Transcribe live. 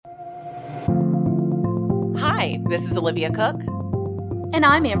Hi, this is Olivia Cook. And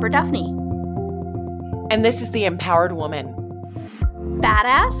I'm Amber Duffney. And this is The Empowered Woman.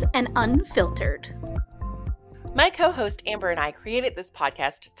 Badass and unfiltered. My co-host Amber and I created this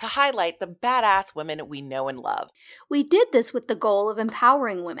podcast to highlight the badass women we know and love. We did this with the goal of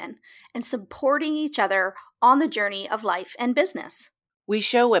empowering women and supporting each other on the journey of life and business. We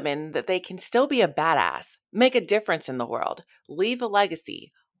show women that they can still be a badass, make a difference in the world, leave a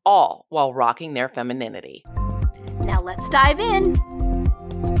legacy, all while rocking their femininity. Now let's dive in.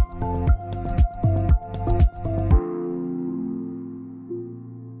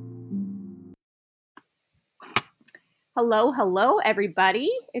 Hello,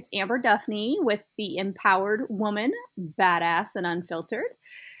 everybody. It's Amber Duffney with The Empowered Woman, Badass and Unfiltered.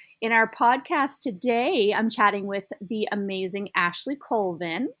 In our podcast today, I'm chatting with the amazing Ashley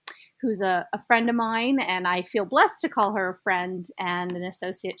Colvin, who's a friend of mine, and I feel blessed to call her a friend and an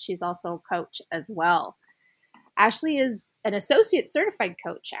associate. She's also a coach as well. Ashley is an associate certified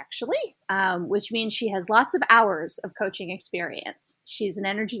coach, actually, which means she has lots of hours of coaching experience. She's an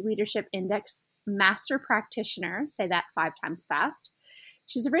Energy Leadership Index master practitioner, say that 5 times fast.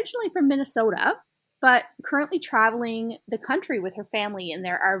 She's originally from Minnesota, but currently traveling the country with her family in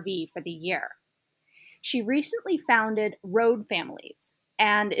their RV for the year. She recently founded Road Families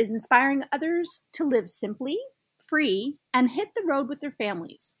and is inspiring others to live simply, free, and hit the road with their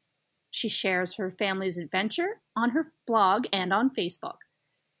families. She shares her family's adventure on her blog and on Facebook.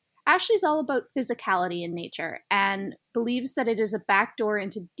 Ashley's all about physicality in nature and believes that it is a backdoor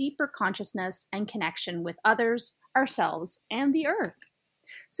into deeper consciousness and connection with others, ourselves, and the earth.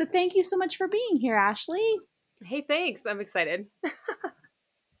 So thank you so much for being here, Ashley. Hey, thanks. I'm excited.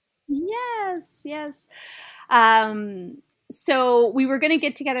 Yes. So we were going to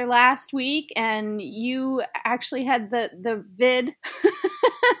get together last week, and you actually had the vid,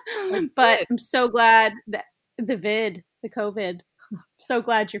 but I'm so glad that the COVID. So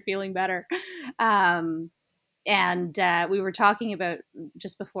glad you're feeling better. And we were talking about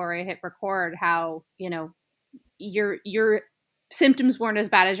just before I hit record how, your symptoms weren't as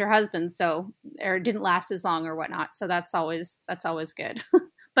bad as your husband's, or didn't last as long or whatnot. So that's always good.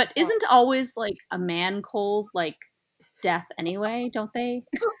 But isn't always like a man cold like death anyway, don't they?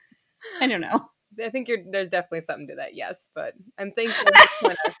 I don't know. I think there's definitely something to that, yes. But I'm thankful it's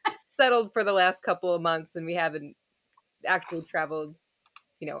kind of settled for the last couple of months, and we haven't actually traveled,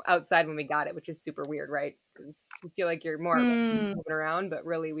 outside when we got it, which is super weird, right? Because you feel like you're more moving around, but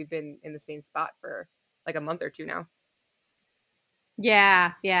really we've been in the same spot for like a month or two now.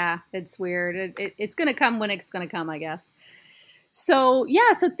 Yeah, it's weird. It's going to come when it's going to come, I guess. So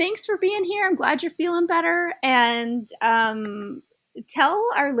thanks for being here. I'm glad you're feeling better. And tell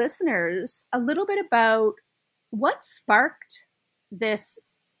our listeners a little bit about what sparked this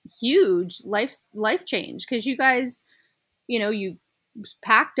huge life change. Because you guys, you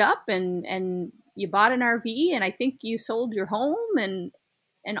packed up and you bought an RV, and I think you sold your home and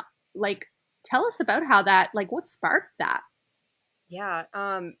like, tell us about how that, like, what sparked that? Yeah.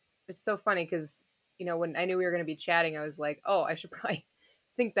 It's so funny because, when I knew we were going to be chatting, I was like, oh, I should probably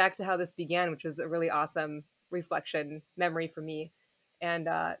think back to how this began, which was a really awesome reflection memory for me. And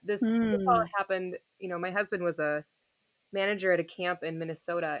this all happened, my husband was a manager at a camp in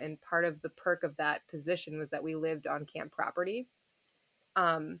Minnesota, and part of the perk of that position was that we lived on camp property.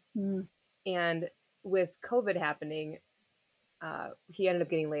 And with COVID happening, he ended up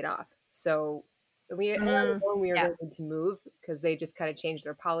getting laid off. So we had known we were going to move because they just kind of changed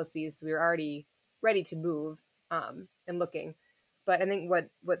their policies. So we were already ready to move and looking. But I think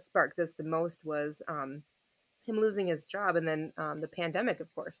what sparked this the most was him losing his job, and then the pandemic,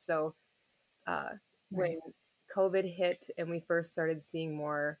 of course. So when COVID hit and we first started seeing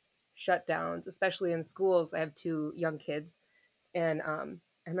more shutdowns, especially in schools, I have 2 young kids. And I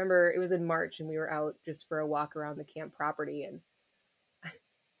remember it was in March, and we were out just for a walk around the camp property, and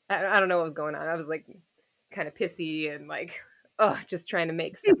I don't know what was going on. I was like kind of pissy and like, just trying to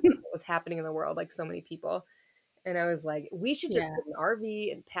make sense of what was happening in the world, like so many people. And I was like, we should just get an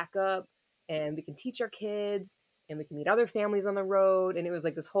RV and pack up, and we can teach our kids, and we can meet other families on the road. And it was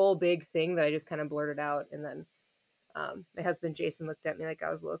like this whole big thing that I just kind of blurted out. And then my husband, Jason, looked at me like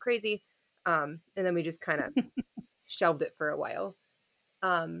I was a little crazy. And then we just kind of shelved it for a while.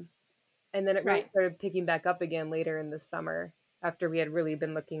 And then it really started picking back up again later in the summer, after we had really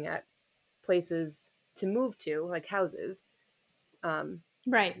been looking at places to move to, like houses. When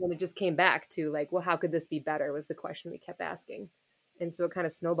it just came back to like, well, how could this be better was the question we kept asking. And so it kind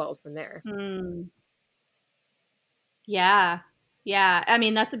of snowballed from there. Yeah. I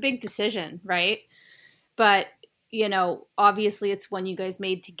mean, that's a big decision, right? But, obviously it's one you guys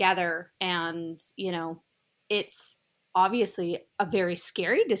made together, and, it's obviously a very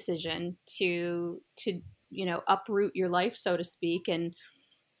scary decision to uproot your life, so to speak, and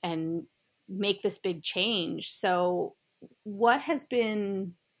make this big change. So what has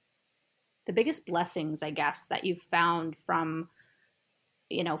been the biggest blessings, I guess, that you've found from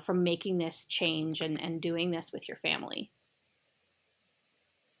from making this change and doing this with your family?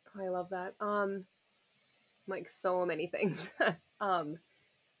 Oh, I love that. Like so many things. um,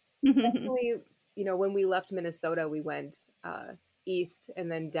 Definitely, when we left Minnesota, we went east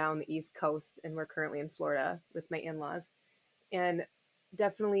and then down the East Coast, and we're currently in Florida with my in-laws. And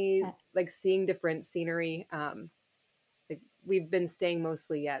definitely like seeing different scenery. Like we've been staying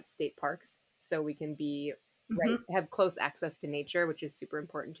mostly at state parks, so we can be right Mm-hmm. have close access to nature, which is super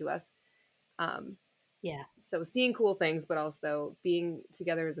important to us. Um, Yeah, so seeing cool things, but also being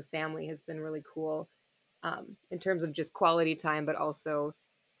together as a family has been really cool, in terms of just quality time, but also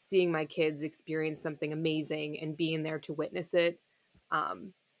seeing my kids experience something amazing and being there to witness it,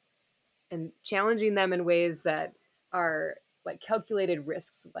 um, and challenging them in ways that are like calculated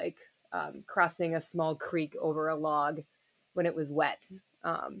risks, like crossing a small creek over a log when it was wet.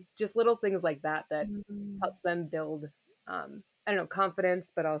 Just little things like that that helps them build, I don't know,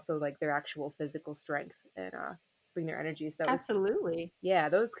 confidence, but also like their actual physical strength and bring their energy. So it's, absolutely. yeah,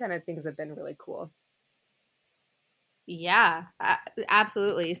 those kind of things have been really cool. Yeah,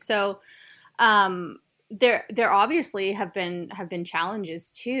 absolutely. So um there obviously have been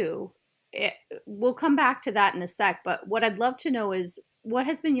challenges too. it, we'll come back to that in a sec, but what I'd love to know is what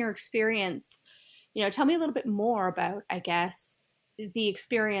has been your experience. Tell me a little bit more about, I guess, the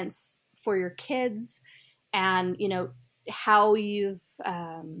experience for your kids, and how you've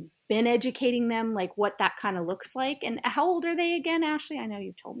been educating them, like what that kind of looks like. And how old are they again, Ashley? I know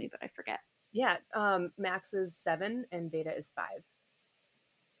you've told me, but I forget. Yeah, Max is 7 and Beta is 5.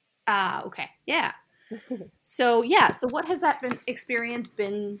 Ah, okay, yeah. So yeah, so what has that been experience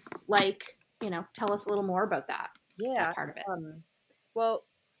been like? Tell us a little more about that Yeah. part of it. Um, well,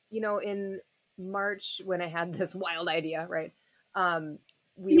 in March when I had this wild idea, right? Um,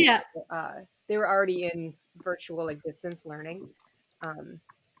 we Yeah. they were already in virtual like distance learning. Um,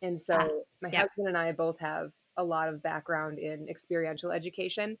 and Ah, so my yep. husband and I both have a lot of background in experiential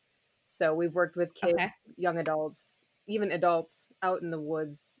education. So we've worked with kids, Okay. young adults, even adults out in the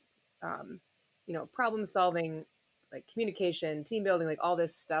woods, um, problem solving, like communication, team building, like all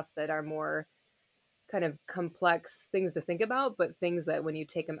this stuff that are more kind of complex things to think about, but things that when you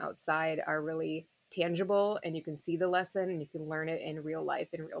take them outside are really tangible and you can see the lesson and you can learn it in real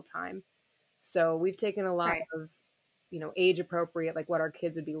life in real time. So we've taken a lot Right. of, age appropriate, like what our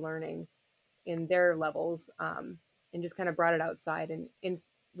kids would be learning in their levels, and just kind of brought it outside. And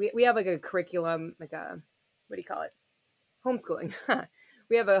we have like a curriculum, like a, what do you call it? Homeschooling.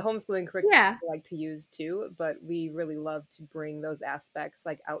 We have a homeschooling curriculum Yeah. we like to use too, but we really love to bring those aspects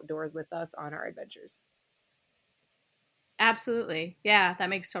like outdoors with us on our adventures. Absolutely. Yeah, that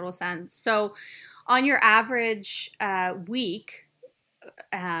makes total sense. So, on your average week,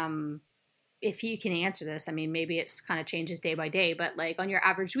 um, if you can answer this, I mean, maybe it's kind of changes day by day, but like on your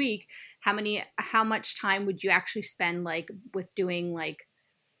average week, how much time would you actually spend like with doing like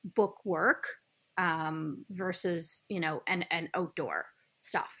book work versus and outdoor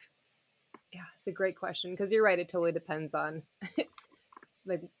stuff? Yeah, it's a great question because you're right. It totally depends on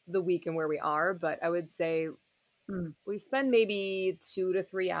like the week and where we are. But I would say Mm, we spend maybe 2 to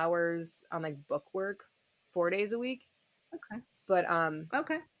 3 hours on like book work 4 days a week. okay. But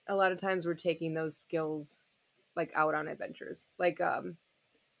Okay. a lot of times we're taking those skills like out on adventures, like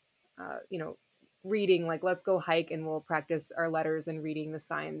uh, you know, reading. Like let's go hike and we'll practice our letters and reading the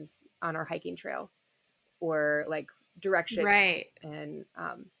signs on our hiking trail, or like direction Right. and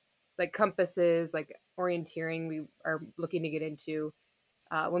like compasses, like orienteering. We are looking to get into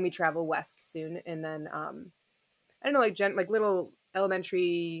when we travel west soon, and then I don't know, like like little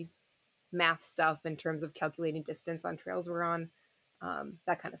elementary math stuff in terms of calculating distance on trails we're on,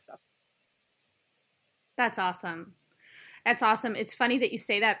 that kind of stuff. That's awesome. That's awesome. It's funny that you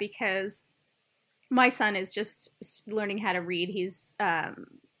say that because my son is just learning how to read. He's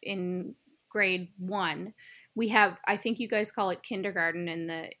in grade 1. We have, I think you guys call it kindergarten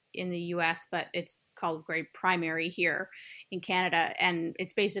in the US, but it's called grade primary here in Canada, and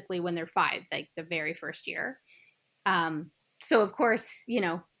it's basically when they're 5, like the very first year. Um, so of course,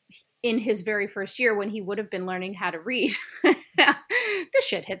 in his very first year when he would have been learning how to read, the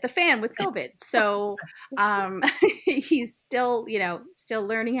shit hit the fan with COVID. So um, he's still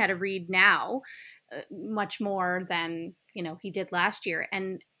learning how to read now, much more than he did last year,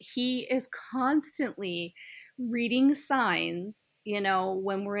 and he is constantly reading signs,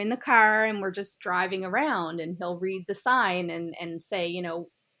 when we're in the car and we're just driving around, and he'll read the sign and say,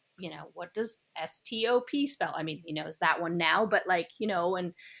 what does STOP spell? I mean, he knows that one now, but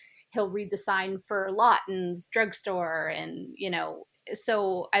and he'll read the sign for Lawton's drugstore. And,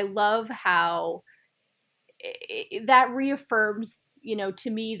 so I love how that reaffirms, to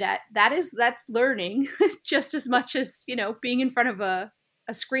me that's learning just as much as, being in front of a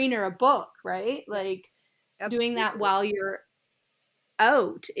screen or a book, right? Like Yes, doing that absolutely. while you're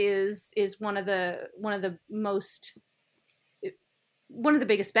out is one of the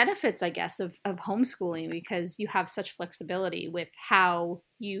biggest benefits, I guess, of homeschooling, because you have such flexibility with how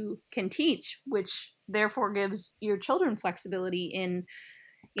you can teach, which therefore gives your children flexibility in,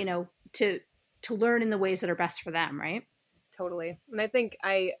 to learn in the ways that are best for them, right? Totally. And I think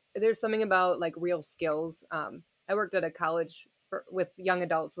there's something about like real skills. I worked at a college with young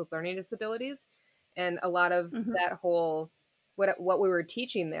adults with learning disabilities, and a lot of Mm-hmm. that whole what we were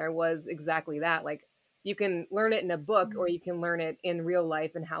teaching there was exactly that. Like you can learn it in a book, or you can learn it in real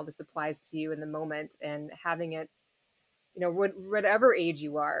life and how this applies to you in the moment, and having it, whatever age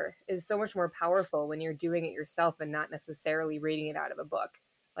you are, is so much more powerful when you're doing it yourself and not necessarily reading it out of a book.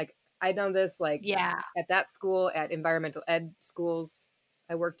 Like I done this like Yeah. at that school, at environmental ed schools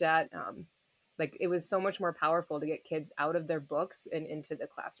I worked at. Like it was so much more powerful to get kids out of their books and into the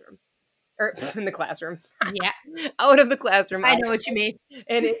classroom, or in the classroom, Yeah. out of the classroom, I know what you mean.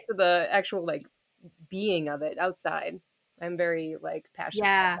 and into the actual like being of it outside. I'm very like passionate.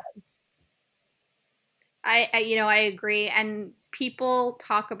 Yeah. I agree. And people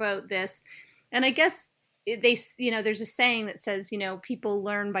talk about this, and I guess there's a saying that says, people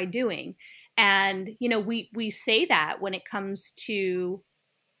learn by doing. And, we say that when it comes to,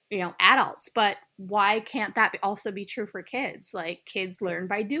 adults, but why can't that also be true for kids? Like kids learn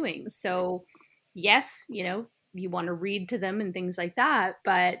by doing. So yes, you want to read to them and things like that,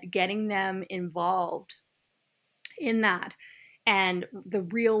 but getting them involved in that, and the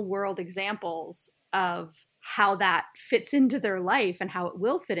real world examples of how that fits into their life and how it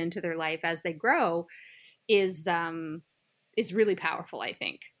will fit into their life as they grow is really powerful, I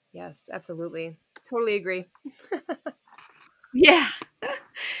think. Yes, absolutely. Totally agree. Yeah.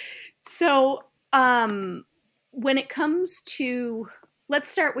 So, when it comes to, let's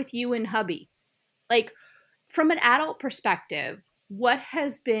start with you and hubby. Like, from an adult perspective, what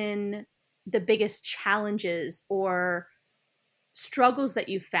has been the biggest challenges or struggles that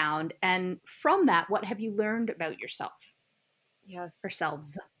you found? And from that, what have you learned about yourself, Yes,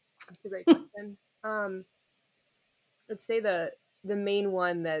 yourselves? that's a great question. I'd say the main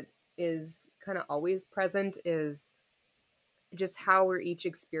one that is kind of always present is just how we're each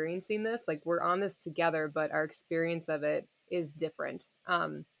experiencing this. Like we're on this together, but our experience of it is different.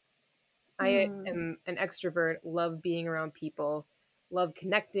 I Mm. am an extrovert, love being around people, love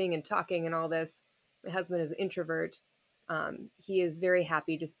connecting and talking and all this. My husband is an introvert. He is very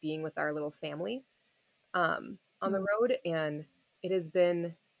happy just being with our little family on the Mm. road, and it has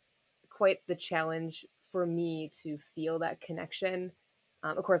been quite the challenge for me to feel that connection.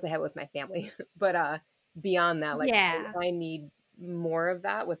 Of course, I have it with my family, but beyond that, like Yeah. I need more of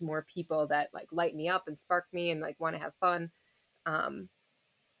that with more people that like light me up and spark me and like want to have fun. Um,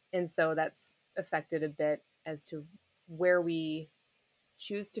 and so that's affected a bit as to where we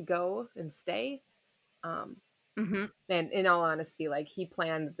choose to go and stay. Um, Hmm. and in all honesty, like he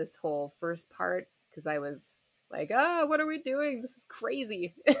planned this whole first part because I was like, what are we doing? This is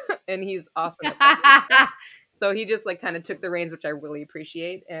crazy. And he's awesome at that. So he just like kind of took the reins, which I really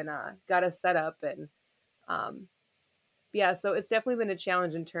appreciate, and got us set up. And um, yeah, so it's definitely been a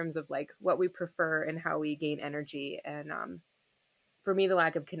challenge in terms of like what we prefer and how we gain energy. And for me, the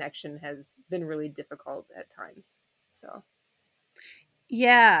lack of connection has been really difficult at times. So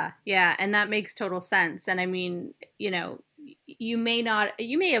Yeah, yeah, and that makes total sense. And I mean, you may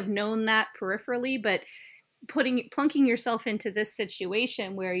have known that peripherally, but plunking yourself into this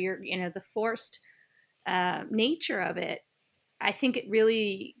situation where you're, the forced nature of it, I think it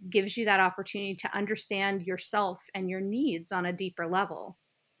really gives you that opportunity to understand yourself and your needs on a deeper level.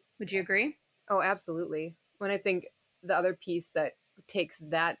 Would you agree? oh, absolutely. When I think the other piece that takes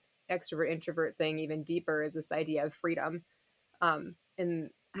that extrovert introvert thing even deeper is this idea of freedom. And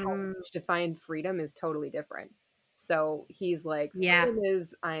how Mm, each defined freedom is totally different. So he's like, yeah. freedom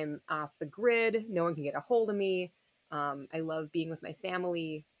is I'm off the grid, no one can get a hold of me. I love being with my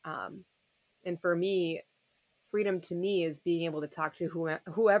family. And for me, freedom to me is being able to talk to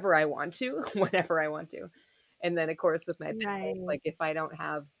whoever I want to, whenever I want to. And then, of course, with my business, Right. like if I don't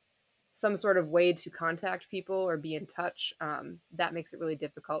have some sort of way to contact people or be in touch, that makes it really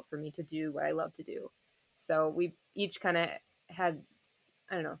difficult for me to do what I love to do. So we each kind of had,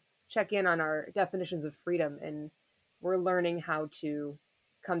 I don't know, check in on our definitions of freedom, and we're learning how to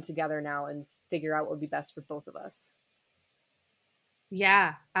come together now and figure out what would be best for both of us.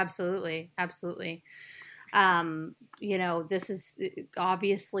 Yeah, absolutely. Absolutely. This is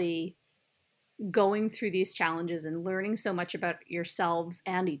obviously going through these challenges and learning so much about yourselves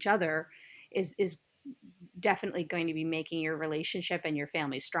and each other is definitely going to be making your relationship and your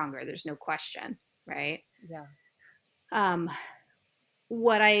family stronger. There's no question, right? Yeah. Um,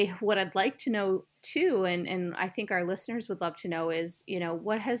 what I'd like to know too, and I think our listeners would love to know is,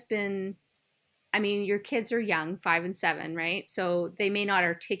 what has been, I mean, your kids are young, 5 and 7, right? So they may not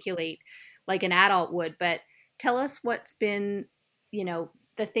articulate like an adult would, but tell us what's been,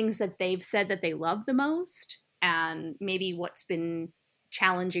 the things that they've said that they love the most, and maybe what's been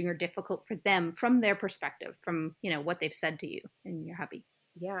challenging or difficult for them from their perspective, from, what they've said to you and your hubby.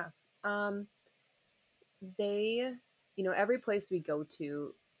 Yeah. Um, they, every place we go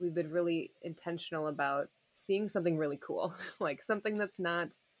to, we've been really intentional about seeing something really cool, like something that's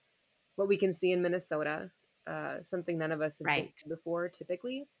not what we can see in Minnesota, something none of us have been Right. to before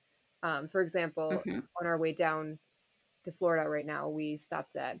typically. For example, Mm-hmm. on our way down to Florida right now, we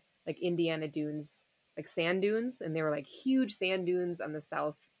stopped at like Indiana dunes, like sand dunes, and they were like huge sand dunes on the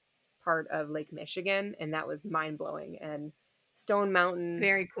south part of Lake Michigan, and that was mind blowing. And Stone Mountain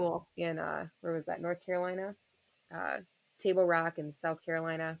Very cool. in where was that? North Carolina, uh, Table Rock in South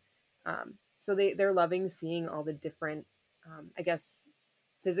Carolina. So they're loving seeing all the different, I guess,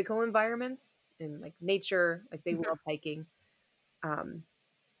 physical environments and like nature. Like they Mhm. love hiking. Um,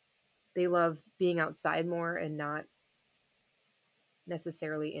 they love being outside more and not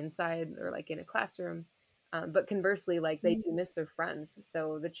necessarily inside or like in a classroom. But conversely, like they do miss their friends.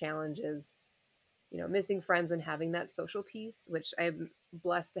 So the challenge is, missing friends and having that social piece, which I'm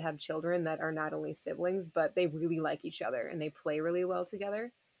blessed to have children that are not only siblings, but they really like each other and they play really well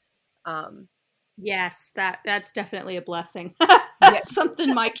together. Um, Yes, that's definitely a blessing. yeah, That's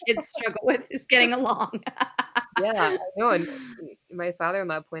something my kids struggle with, is getting along. yeah, I know. And my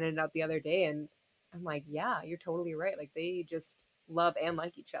father-in-law pointed it out the other day, and I'm like, yeah, you're totally right. Like they just love and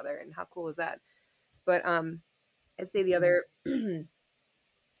like each other, and how cool is that? But I'd say the other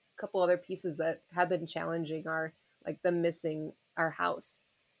couple other pieces that have been challenging are like them missing our house.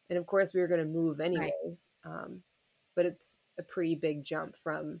 And of course, we were going to move Right. anyway. But it's a pretty big jump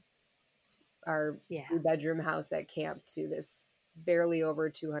from our Yeah. 3-bedroom house at camp to this barely over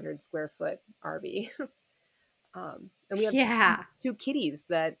 200 square foot RV. And we have Yeah. two kitties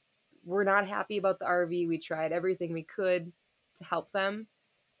that were not happy about the RV. We tried everything we could to help them.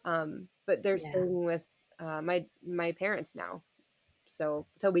 But they're Yeah. staying with my parents now. So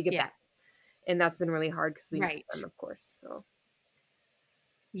until we get Yeah. back. And that's been really hard because we miss Right. them, of course. So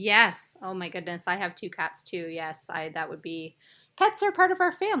Yes. Oh my goodness. I have 2 cats too. Yes. That would be, pets are part of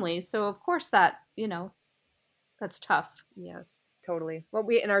our family. So of course that's tough. yes, totally. Well,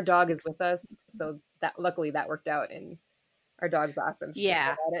 we and our dog is Makes- with us, so that luckily that worked out, and our dog's awesome. She's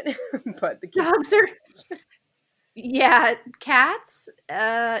Yeah. good at it, but the kids. Dogs are, yeah, cats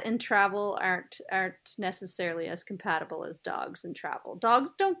in travel aren't necessarily as compatible as dogs in travel.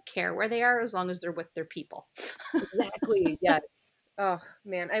 Dogs don't care where they are as long as they're with their people. Exactly. Yes. Oh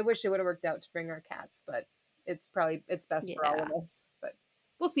man, I wish it would have worked out to bring our cats, but it's best for all Yeah. of us. But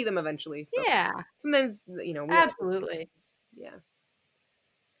we'll see them eventually. So Yeah. sometimes we all just Absolutely. yeah.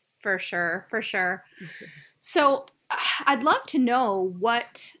 For sure. For sure. So I'd love to know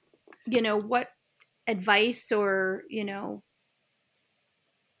what advice or,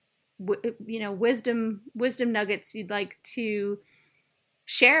 wisdom nuggets you'd like to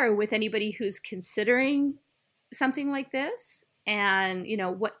share with anybody who's considering something like this, and,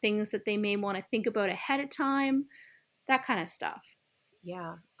 what things that they may want to think about ahead of time, that kind of stuff.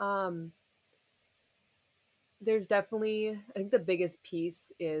 Yeah. There's definitely I think the biggest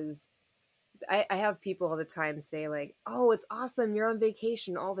piece is I have people all the time say like, "Oh, it's awesome. You're on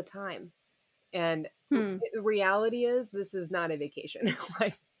vacation all the time." And Hmm. the reality is this is not a vacation.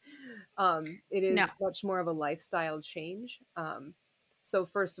 Like it is No. much more of a lifestyle change. So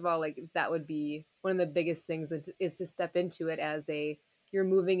first of all, like that would be one of the biggest things that is to step into it as a you're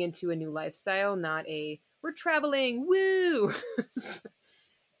moving into a new lifestyle, not a we're traveling, woo.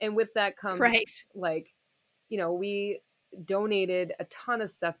 And with that comes Right. like we donated a ton of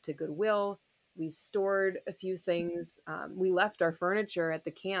stuff to Goodwill. We stored a few things. We left our furniture at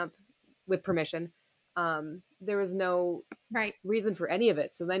the camp with permission. There was no Right. reason for any of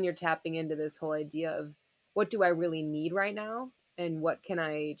it. So then you're tapping into this whole idea of what do I really need right now and what can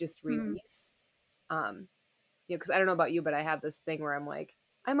I just Hmm. release? Because I don't know about you, but I have this thing where I'm like,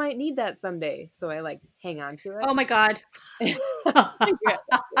 I might need that someday. So I like hang on to Oh my God. it. Yeah,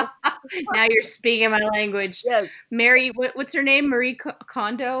 Now you're speaking my language. yes. Mary, what's her name? Marie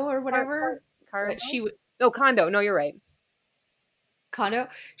Kondo or Car, whatever? car, She would, no, condo. No, you're right. Kondo?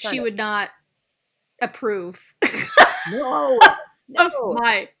 She Condo. would not approve No, of no.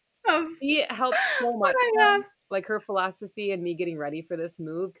 my, of She helped so what much I though. have. Like her philosophy and me getting ready for this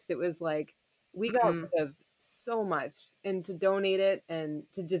move, because it was like we got Mm, rid of so much, and to donate it and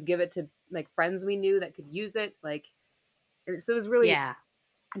to just give it to like friends we knew that could use it. Like, so it was really yeah.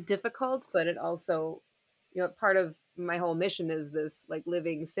 difficult, but it also, part of my whole mission is this like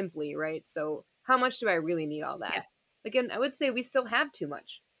living simply, right? So how much do I really need all Yeah. that? Again, I would say we still have too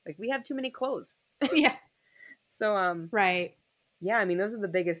much. Like we have too many clothes. Yeah. So Right. yeah, I mean, those are the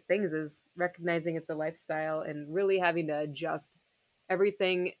biggest things, is recognizing it's a lifestyle and really having to adjust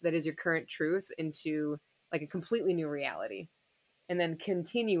everything that is your current truth into like a completely new reality, and then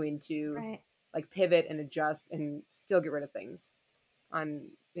continuing to Right. like pivot and adjust and still get rid of things on,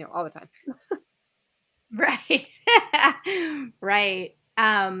 all the time. Right. Right.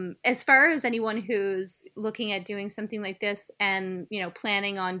 As far as anyone who's looking at doing something like this and,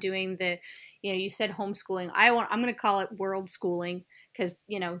 planning on doing you said homeschooling. I'm going to call it world schooling because,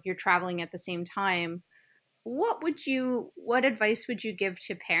 you're traveling at the same time. What advice would you give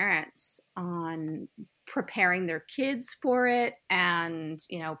to parents on preparing their kids for it and,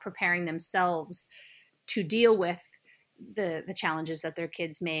 preparing themselves to deal with the challenges that their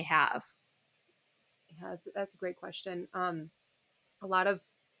kids may have? Yeah, that's a great question. A lot of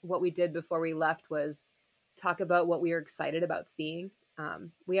what we did before we left was talk about what we were excited about seeing.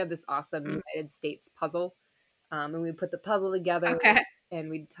 We had this awesome Mm, United States puzzle, and we put the puzzle together, okay. and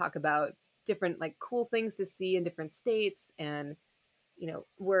we'd talk about different like cool things to see in different states. And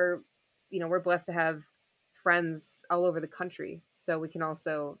we're we're blessed to have friends all over the country, so we can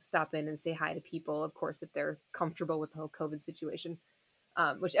also stop in and say hi to people, of course, if they're comfortable with the whole COVID situation,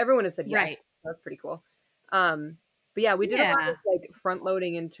 which everyone has said Right. yes. That's pretty cool. um, but yeah, we did a lot Yeah. of like front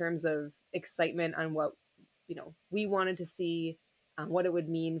loading in terms of excitement on what we wanted to see, what it would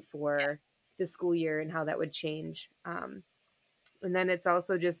mean for the school year and how that would change. And then it's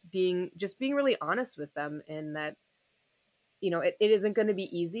also just being really honest with them, and that it isn't going to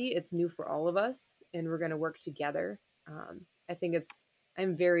be easy. It's new for all of us, and we're going to work together. I think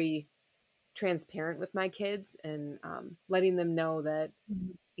I'm very transparent with my kids, and letting them know that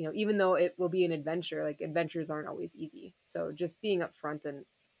Mhm. even though it will be an adventure, like adventures aren't always easy. So just being upfront and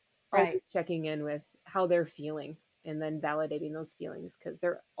Right. always checking in with how they're feeling, and then validating those feelings, because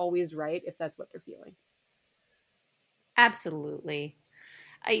they're always right if that's what they're feeling. Absolutely.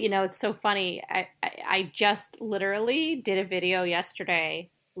 It's so funny. I just literally did a video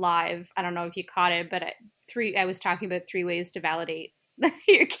yesterday live. I don't know if you caught it, but I was talking about 3 ways to validate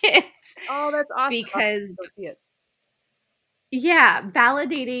your kids Oh, that's awesome. I'll because go see it. yeah,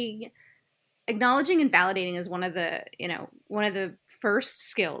 acknowledging and validating is one of the first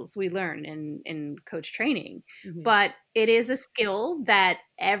skills we learn in coach training, Mhm. but it is a skill that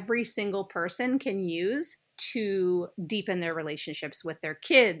every single person can use to deepen their relationships with their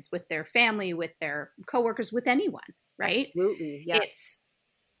kids, with their family, with their coworkers, with anyone, right? Absolutely. Yeah. it's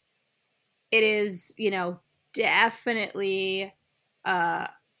it is, definitely uh,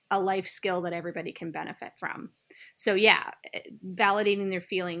 a life skill that everybody can benefit from. So yeah, validating their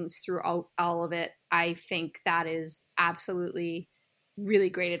feelings through all of it, I think that is absolutely really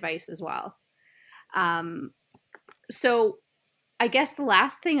great advice as well. Um, so I guess the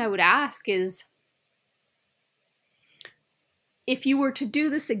last thing I would ask is, if you were to do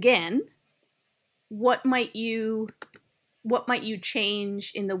this again, what might you what might you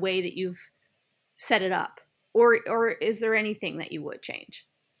change in the way that you've set it up? Or is there anything that you would change?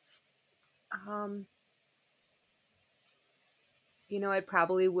 Um, I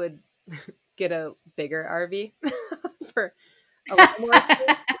probably would get a bigger RV for a lot more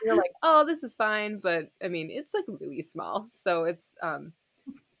space. You're like, oh, this is fine, but I mean, it's like really small. So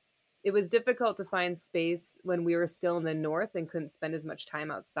it was difficult to find space when we were still in the north and couldn't spend as much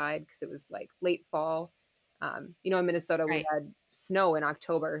time outside, because it was like late fall. In Minnesota we Right. had snow in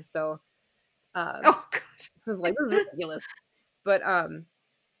October, so Oh God. I was like, this is ridiculous. But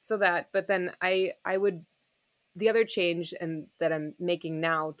but then I would the other change and that I'm making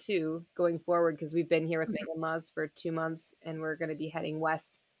now too, going forward, because we've been here with my Mhm. in-laws for 2 months, and we're going to be heading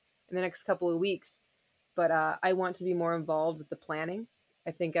west in the next couple of weeks. But I want to be more involved with the planning.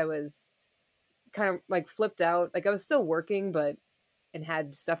 I think I was kind of like flipped out. Like I was still working, but and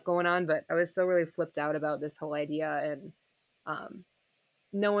had stuff going on, but I was so really flipped out about this whole idea. And um,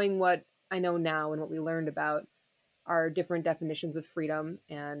 knowing what I know now and what we learned about our different definitions of freedom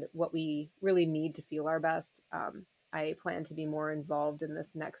and what we really need to feel our best. I plan to be more involved in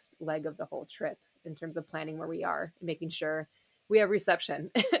this next leg of the whole trip in terms of planning where we are, making sure we have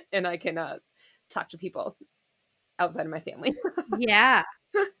reception and I can talk to people outside of my family. Yeah,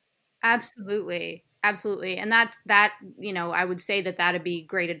 absolutely. Absolutely. And that, I would say that that'd be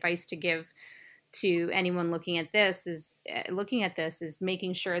great advice to give to anyone looking at this is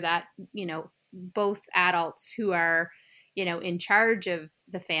making sure that, both adults who are, in charge of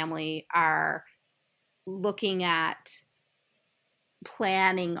the family are looking at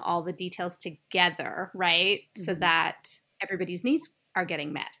planning all the details together, right? Mm-hmm. So that everybody's needs are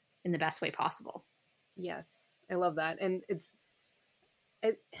getting met in the best way possible. Yes, I love that. And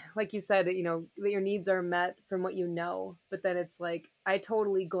like you said, your needs are met from what you know, but then it's like, I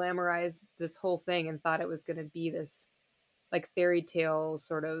totally glamorized this whole thing and thought it was going to be this like fairy tale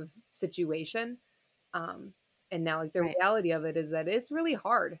sort of situation. And now like the reality of it is that it's really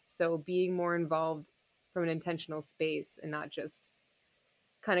hard. So being more involved from an intentional space and not just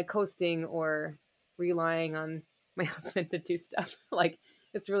kind of coasting or relying on my husband to do stuff. Like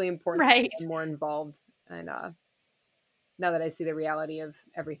it's really important to get more involved. And now that I see the reality of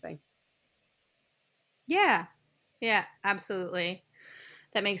everything. Yeah, absolutely.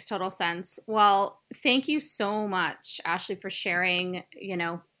 That makes total sense. Well, thank you so much, Ashley, for sharing,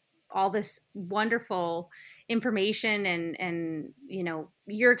 all this wonderful information and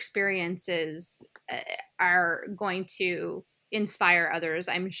your experiences are going to inspire others,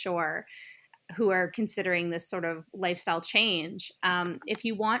 I'm sure, who are considering this sort of lifestyle change.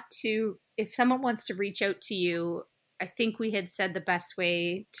 If someone wants to reach out to you, I think we had said the best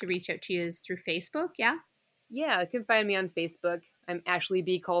way to reach out to you is through Facebook. Yeah. Yeah. You can find me on Facebook. I'm Ashley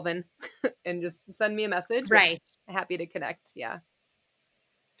B. Colvin and just send me a message. Right. I'm happy to connect. Yeah.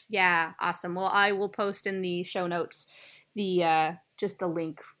 Yeah. Awesome. Well, I will post in the show notes just the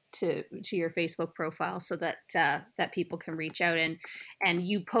link to your Facebook profile so that that people can reach out and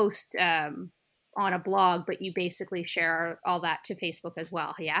you post on a blog, but you basically share all that to Facebook as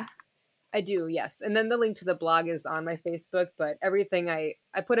well. Yeah. I do, yes. And then the link to the blog is on my Facebook, but everything I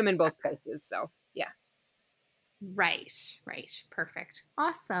put them in both places. So yeah. Right. Perfect.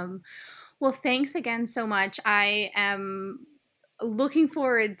 Awesome. Well, thanks again so much. I am looking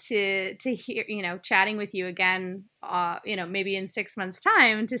forward to hear, chatting with you again, maybe in 6 months'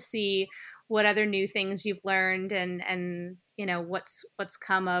 time to see what other new things you've learned and what's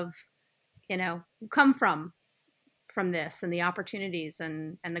come from this and the opportunities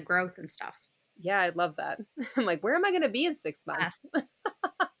and the growth and stuff. Yeah, I'd love that. I'm like, where am I going to be in 6 months?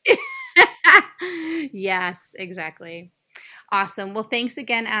 Yes, exactly. Awesome. Well, thanks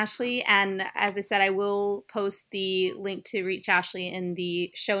again, Ashley. And as I said, I will post the link to reach Ashley in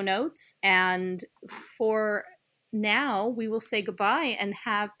the show notes. And for now, we will say goodbye and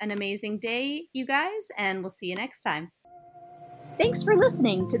have an amazing day, you guys. And we'll see you next time. Thanks for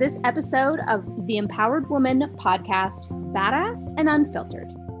listening to this episode of the Empowered Woman podcast, Badass and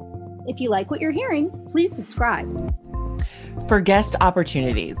Unfiltered. If you like what you're hearing, please subscribe. For guest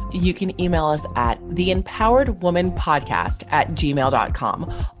opportunities, you can email us at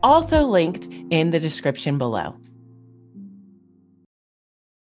theempoweredwomanpodcast@gmail.com, also linked in the description below.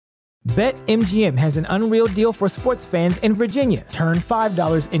 BetMGM has an unreal deal for sports fans in Virginia. Turn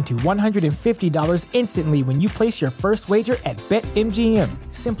 $5 into $150 instantly when you place your first wager at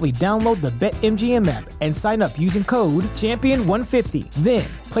BetMGM. Simply download the BetMGM app and sign up using code Champion150. Then,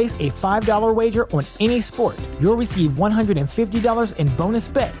 place a $5 wager on any sport. You'll receive $150 in bonus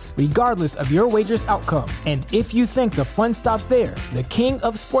bets, regardless of your wager's outcome. And if you think the fun stops there, the King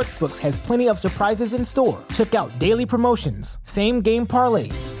of Sportsbooks has plenty of surprises in store. Check out daily promotions, same-game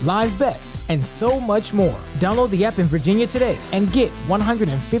parlays, live bets, and so much more. Download the app in Virginia today and get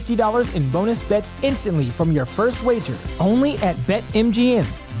 $150 in bonus bets instantly from your first wager. Only at BetMGM.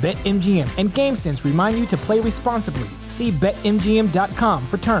 BetMGM and GameSense remind you to play responsibly. See BetMGM.com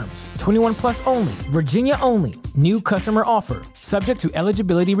for terms. 21 plus only. Virginia only. New customer offer. Subject to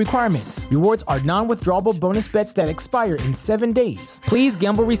eligibility requirements. Rewards are non-withdrawable bonus bets that expire in 7 days. Please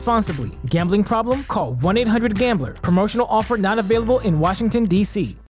gamble responsibly. Gambling problem? Call 1-800-GAMBLER. Promotional offer not available in Washington, D.C.